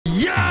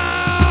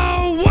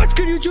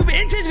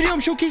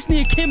video, I'm showcasing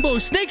the Akimbo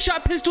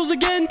Snakeshot pistols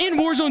again in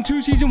Warzone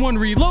 2 Season 1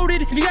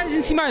 Reloaded. If you guys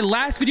didn't see my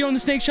last video on the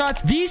snake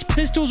shots, these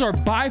pistols are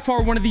by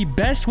far one of the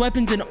best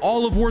weapons in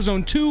all of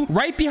Warzone 2,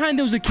 right behind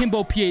those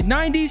Akimbo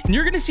P890s. And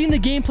you're going to see in the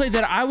gameplay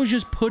that I was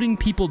just putting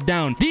people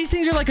down. These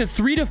things are like a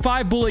 3 to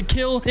 5 bullet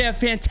kill. They have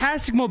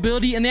fantastic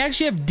mobility and they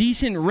actually have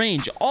decent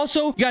range.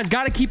 Also, you guys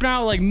got to keep an eye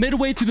out like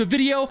midway through the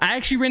video. I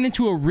actually ran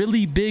into a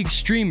really big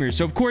streamer.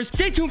 So of course,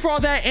 stay tuned for all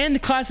that and the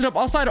class setup.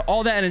 I'll slide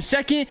all that in a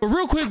second. But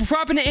real quick, before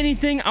I hop into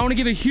anything, I want to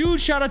give a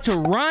huge shout out to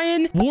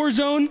Ryan,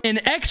 Warzone,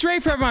 and X-Ray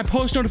for having my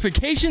post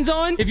notifications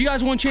on. If you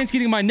guys want a chance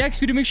getting my next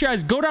video, make sure you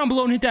guys go down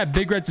below and hit that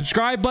big red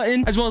subscribe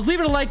button, as well as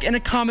leaving a like and a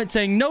comment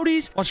saying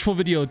noties. Watch the full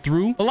video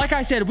through. But like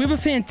I said, we have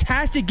a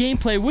fantastic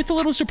gameplay with a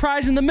little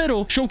surprise in the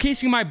middle,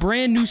 showcasing my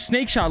brand new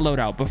snake shot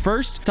loadout. But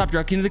first, stop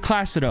directly into the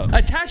class setup.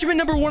 Attachment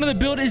number 1 of the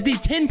build is the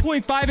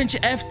 10.5-inch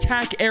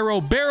F-Tac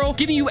arrow barrel,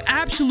 giving you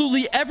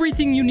absolutely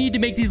everything you need to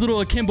make these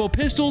little Akimbo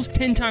pistols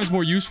 10 times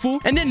more useful.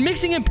 And then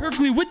mixing in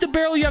perfectly with the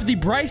barrel, you have the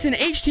Bryson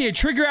HTA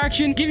trigger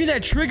action, giving you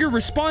that trigger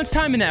response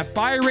time and that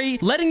fire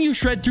rate, letting you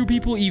shred through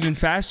people even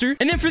faster.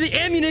 And then for the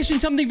ammunition,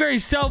 something very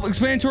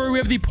self-explanatory, we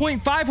have the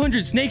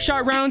 .500 snake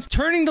shot rounds,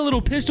 turning the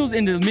little pistols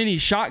into mini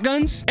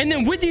shotguns. And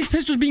then with these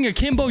pistols being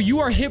Akimbo, you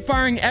are hip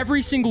firing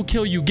every single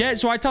kill you get.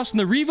 So I tossed in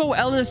the Revo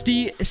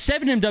LSD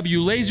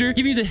 7MW laser,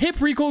 giving you the hip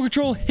recoil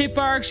control, hip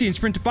fire accuracy, and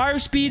sprint to fire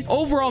speed,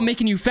 overall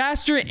making you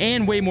faster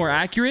and way more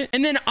accurate.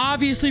 And then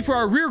obviously for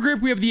our rear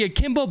grip, we have the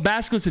Akimbo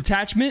Basilisk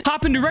attachment.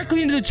 Hopping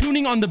directly into the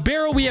tuning on the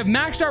barrel, we have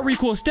maxed out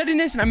recoil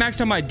steadiness and I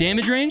maxed out my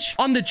damage range.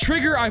 On the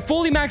trigger, I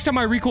fully maxed out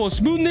my recoil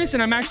smoothness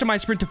and I maxed out my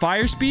sprint to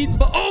fire speed.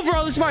 But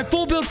overall, this is my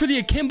full build for the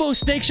Akimbo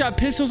snake shot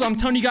pistols. I'm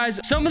telling you guys,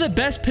 some of the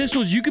best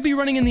pistols you could be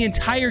running in the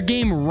entire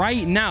game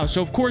right now.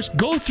 So of course,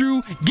 go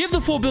through, give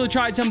the full build a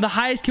try. Some of the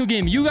highest kill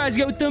game you guys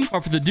get with them.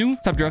 Or for the do,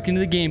 stop directly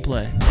into the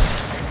gameplay.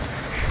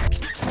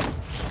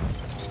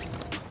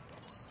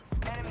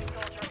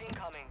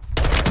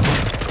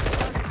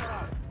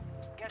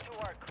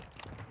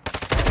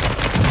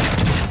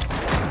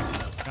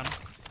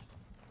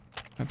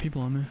 Got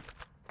people on me.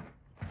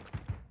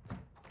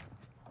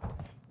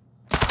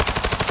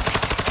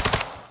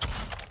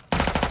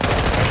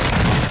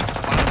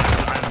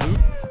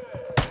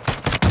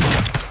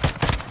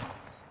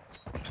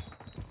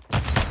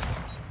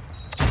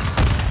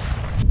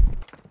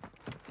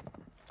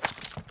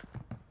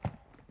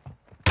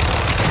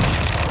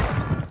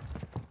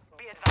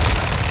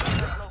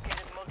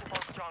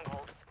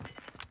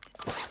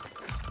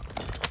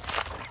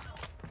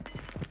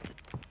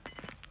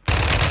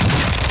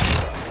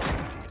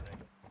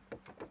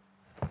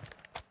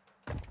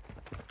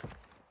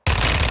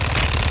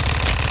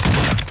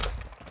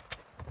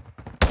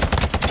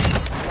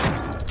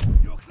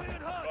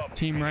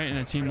 Team right and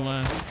a team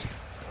left.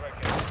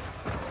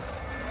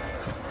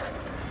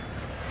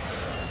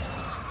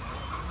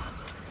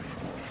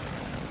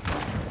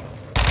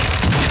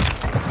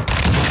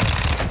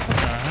 What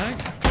the heck?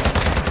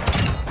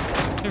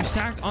 They're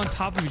stacked on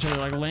top of each other,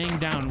 like laying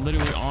down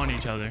literally on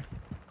each other.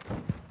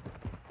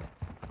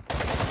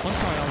 One's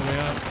probably all the way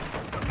up.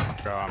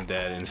 Bro, I'm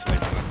dead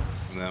instantly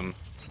from them.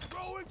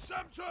 Throwing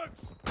Semtex!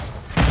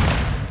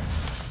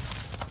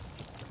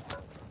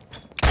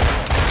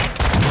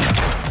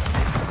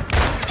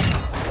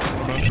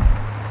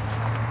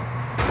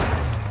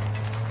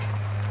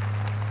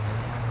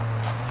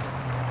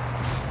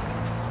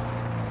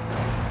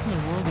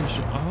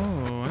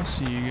 Oh, I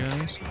see you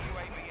guys.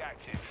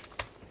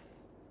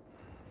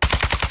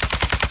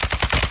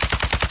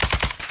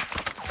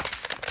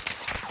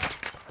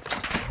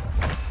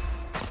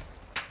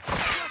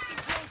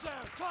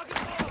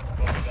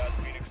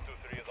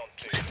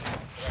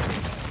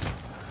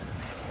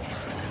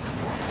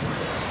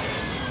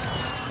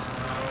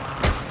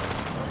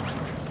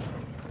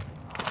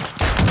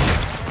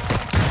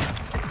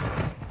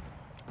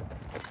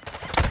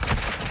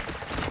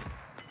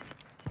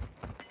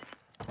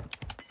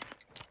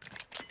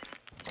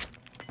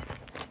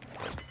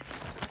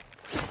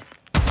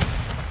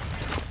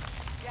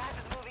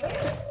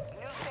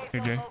 Here,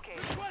 Jay.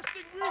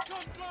 Requesting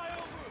recon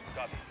flyover!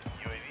 Copy.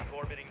 UAV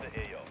orbiting the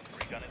AO.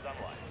 Recon is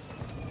online.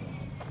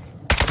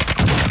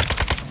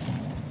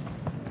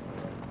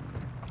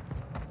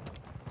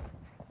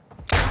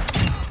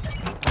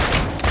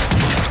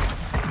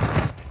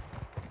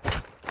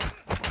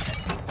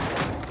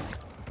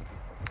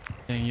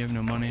 Dang, you have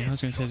no money. I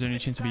was gonna say, is there any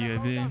chance of a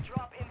UAV?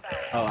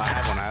 Oh, I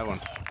have one.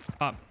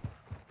 Pop.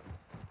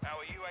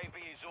 Our UAV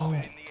is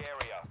orbiting the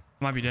area.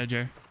 Might be dead,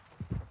 Jay.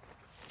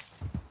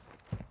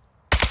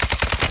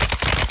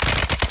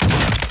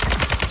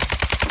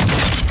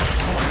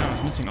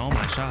 Missing all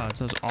my shots.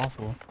 That was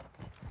awful.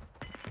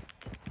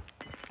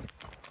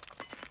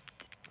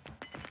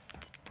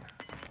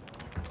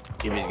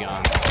 He's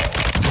gone.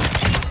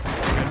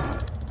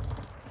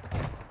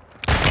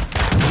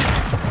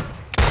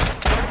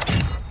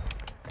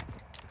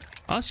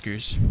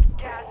 Oscars.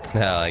 No,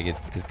 like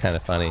it's kind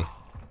of funny.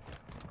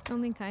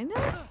 Only kind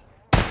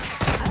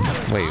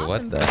of? Wait,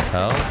 what the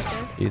hell?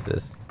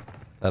 Jesus.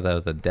 I thought that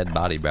was a dead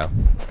body, bro.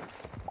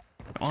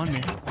 On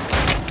me.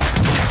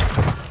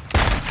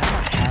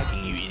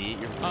 You idiot.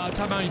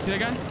 Top mountain, you see that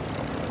guy?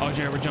 Oh,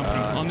 Jared, we're jumping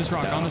on this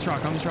rock, no. on this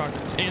rock.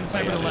 And the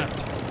sniper to the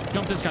left.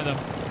 Jump this guy, though.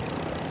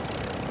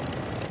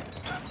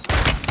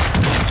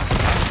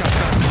 Stop.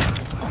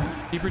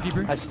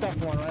 Deeper. I stuck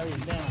one right,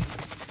 he's down.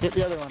 Hit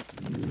the other one.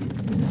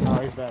 Oh,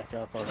 he's back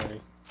up already.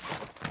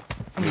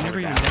 Oh, you never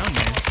even downed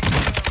me.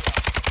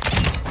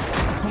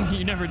 Oh,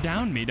 you never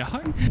downed me,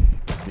 dog.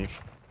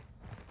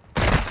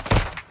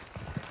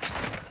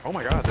 Oh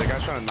my god, that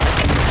guy's trying to knock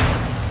me.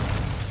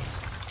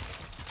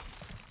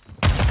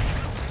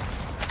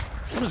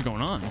 What is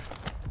going on?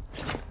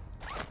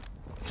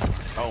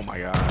 Oh my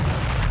god.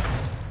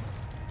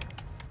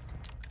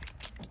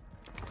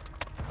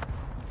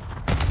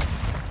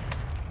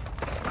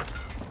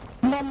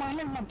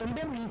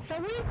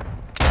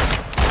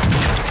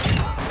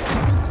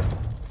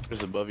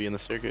 There's a bubby in the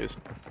staircase.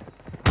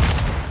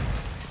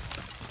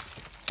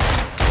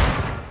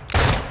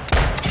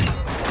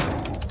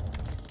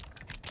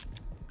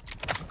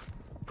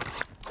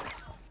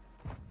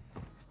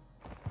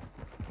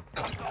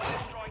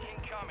 Strike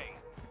incoming.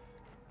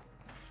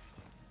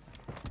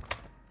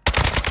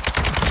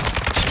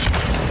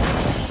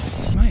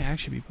 He might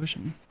actually be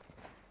pushing.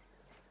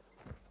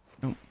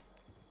 Nope.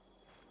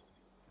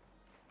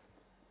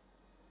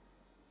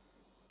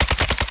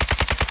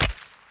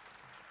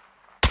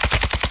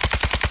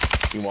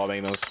 You can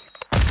wallbang those.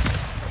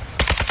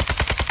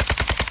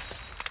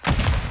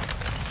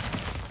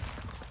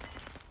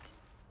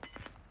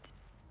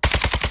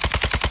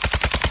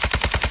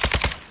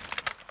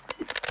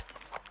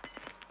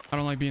 I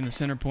don't like being the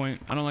center point.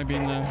 I don't like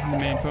being the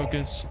main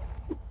focus,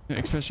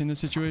 especially in this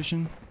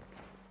situation.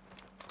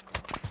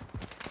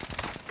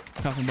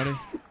 Coffin, buddy.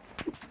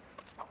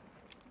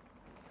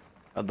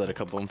 I'd let a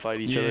couple of them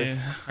fight each Yeah, other.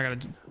 I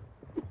gotta.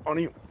 On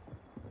you.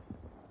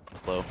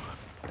 Low.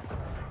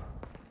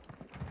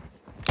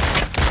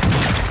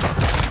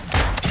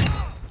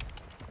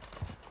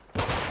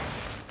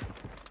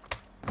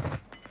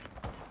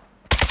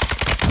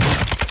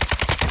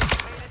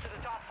 Made it to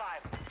the top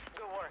 5.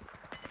 Good work.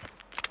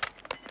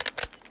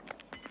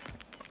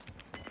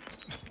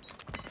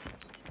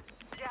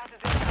 Gas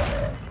is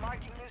in.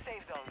 Marking new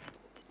safe zones.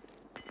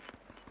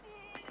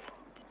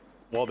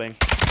 Wallbang.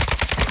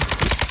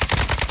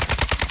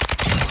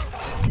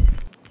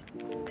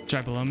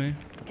 Right below me.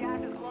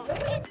 Gas is close.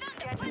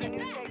 Get to the new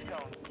safe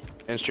zone.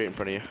 And straight in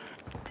front of you.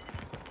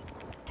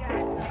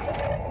 Gas.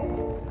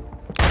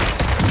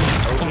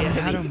 Oh, I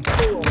had him.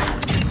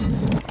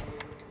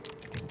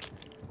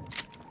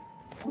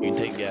 You can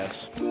take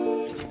gas.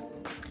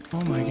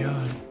 Oh my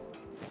god.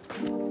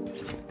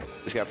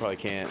 This guy probably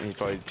can't. He's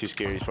probably too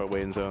scared. He's probably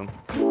waiting zone.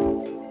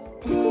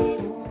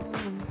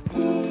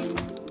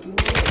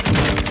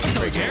 Let's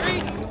go,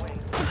 Jerry.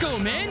 Let's go,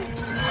 man.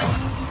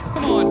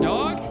 Come on,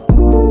 dog.